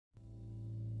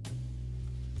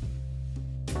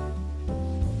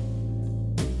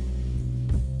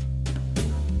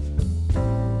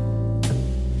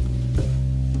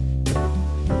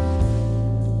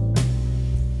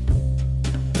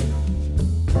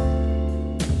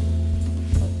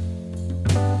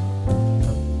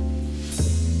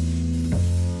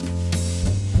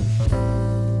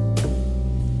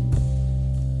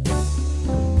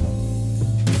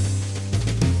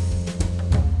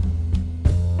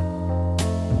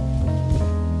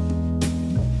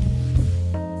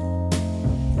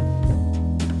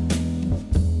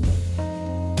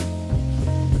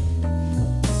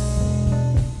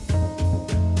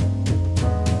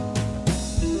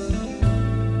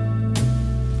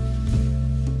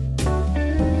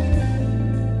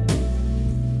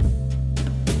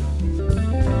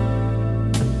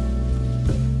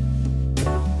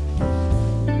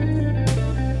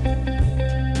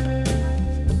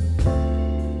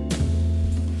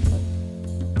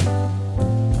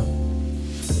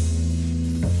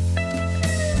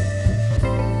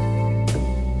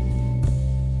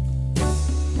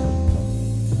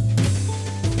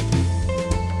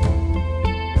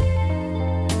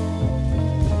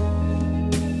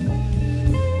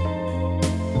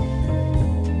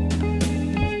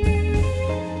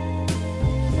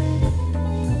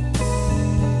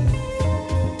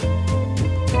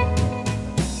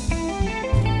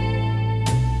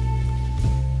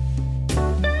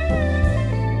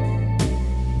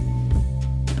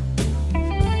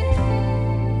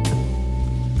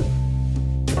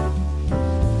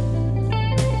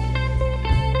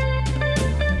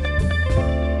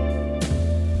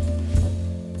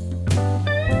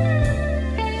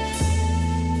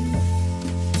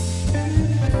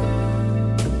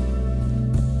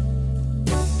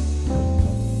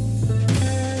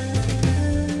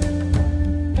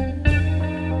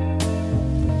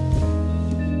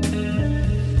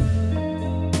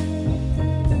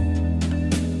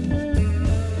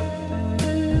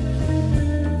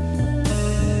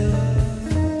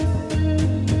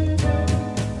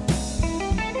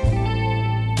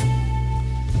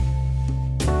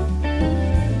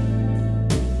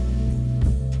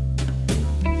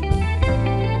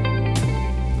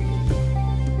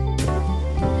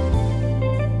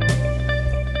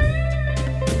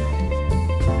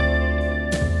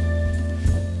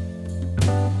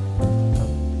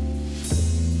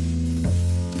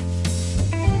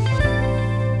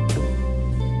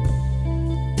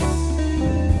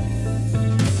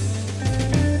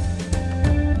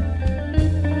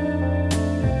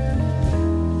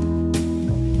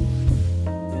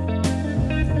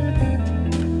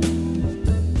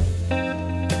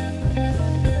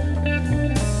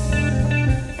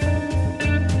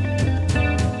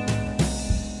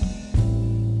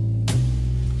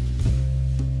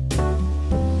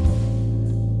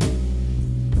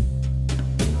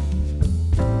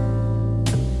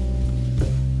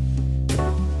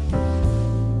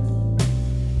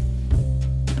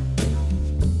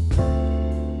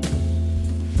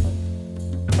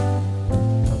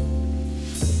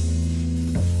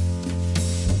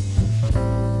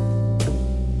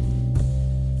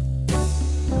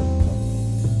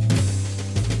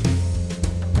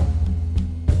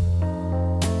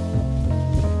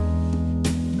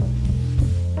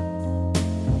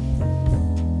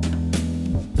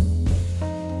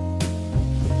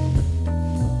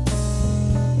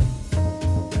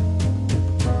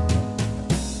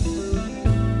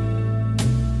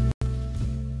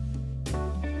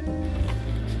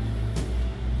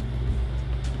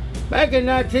Back in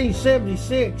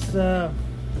 1976,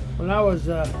 when I was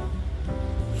a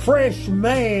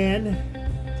freshman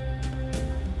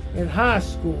in high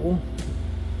school,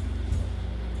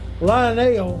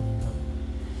 Lionel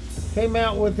came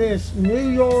out with this New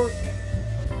York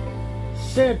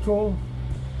Central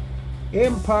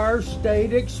Empire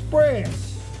State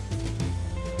Express.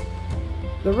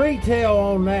 The retail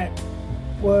on that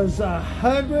was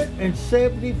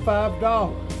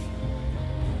 $175.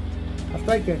 I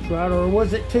think that's right, or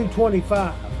was it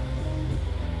 $225?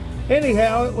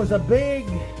 Anyhow, it was a big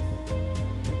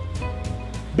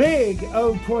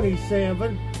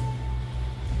 027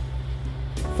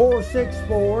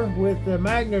 464 with the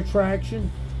Magna traction,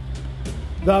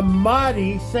 the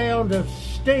mighty sound of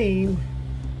steam,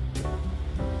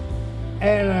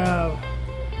 and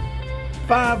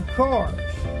 5 cars.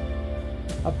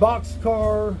 A box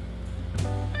car,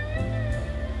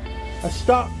 a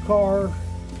stock car,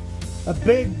 a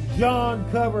Big John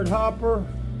covered hopper,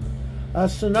 a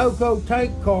Sunoco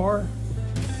tank car,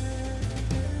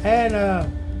 and a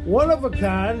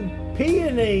one-of-a-kind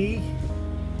P&E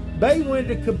bay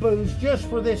window caboose just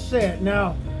for this set.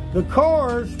 Now, the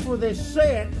cars for this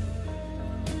set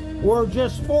were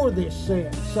just for this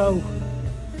set, so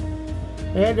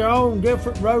they had their own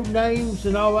different road names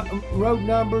and all that, road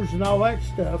numbers and all that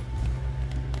stuff.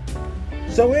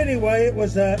 So anyway,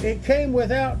 it came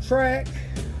without track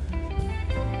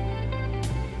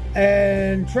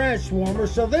and transformer.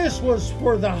 So this was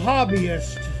for the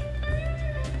hobbyist.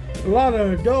 A lot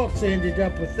of adults ended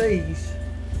up with these.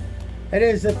 That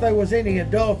is, if there was any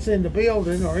adults in the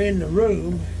building or in the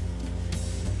room.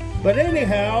 But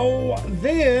anyhow,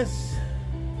 this,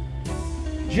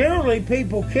 generally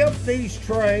people kept these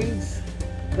trains.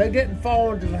 They didn't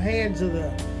fall into the hands of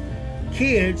the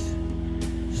kids,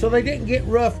 so they didn't get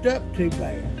roughed up too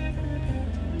bad.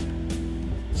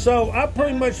 So I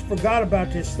pretty much forgot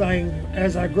about this thing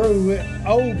as I grew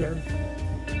older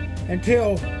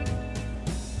until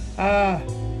I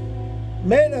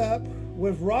met up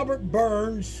with Robert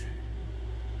Burns,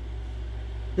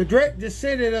 the direct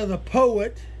descendant of the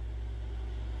poet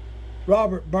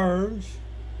Robert Burns,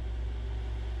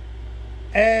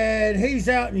 and he's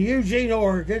out in Eugene,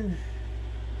 Oregon,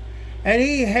 and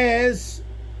he has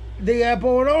the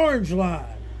Apple and Orange line.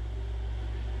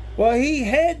 Well, he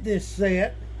had this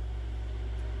set,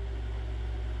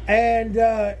 and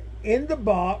in the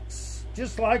box,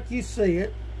 just like you see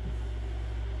it,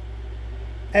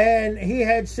 and he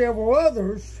had several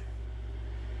others,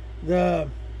 the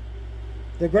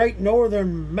Great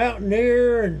Northern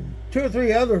Mountaineer and 2 or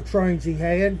 3 other trains he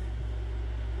had,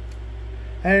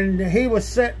 and he was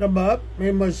setting them up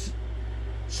and was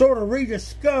sort of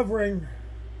rediscovering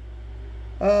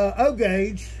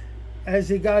O-Gauge as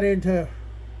he got into,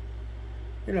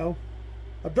 you know,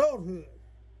 adulthood.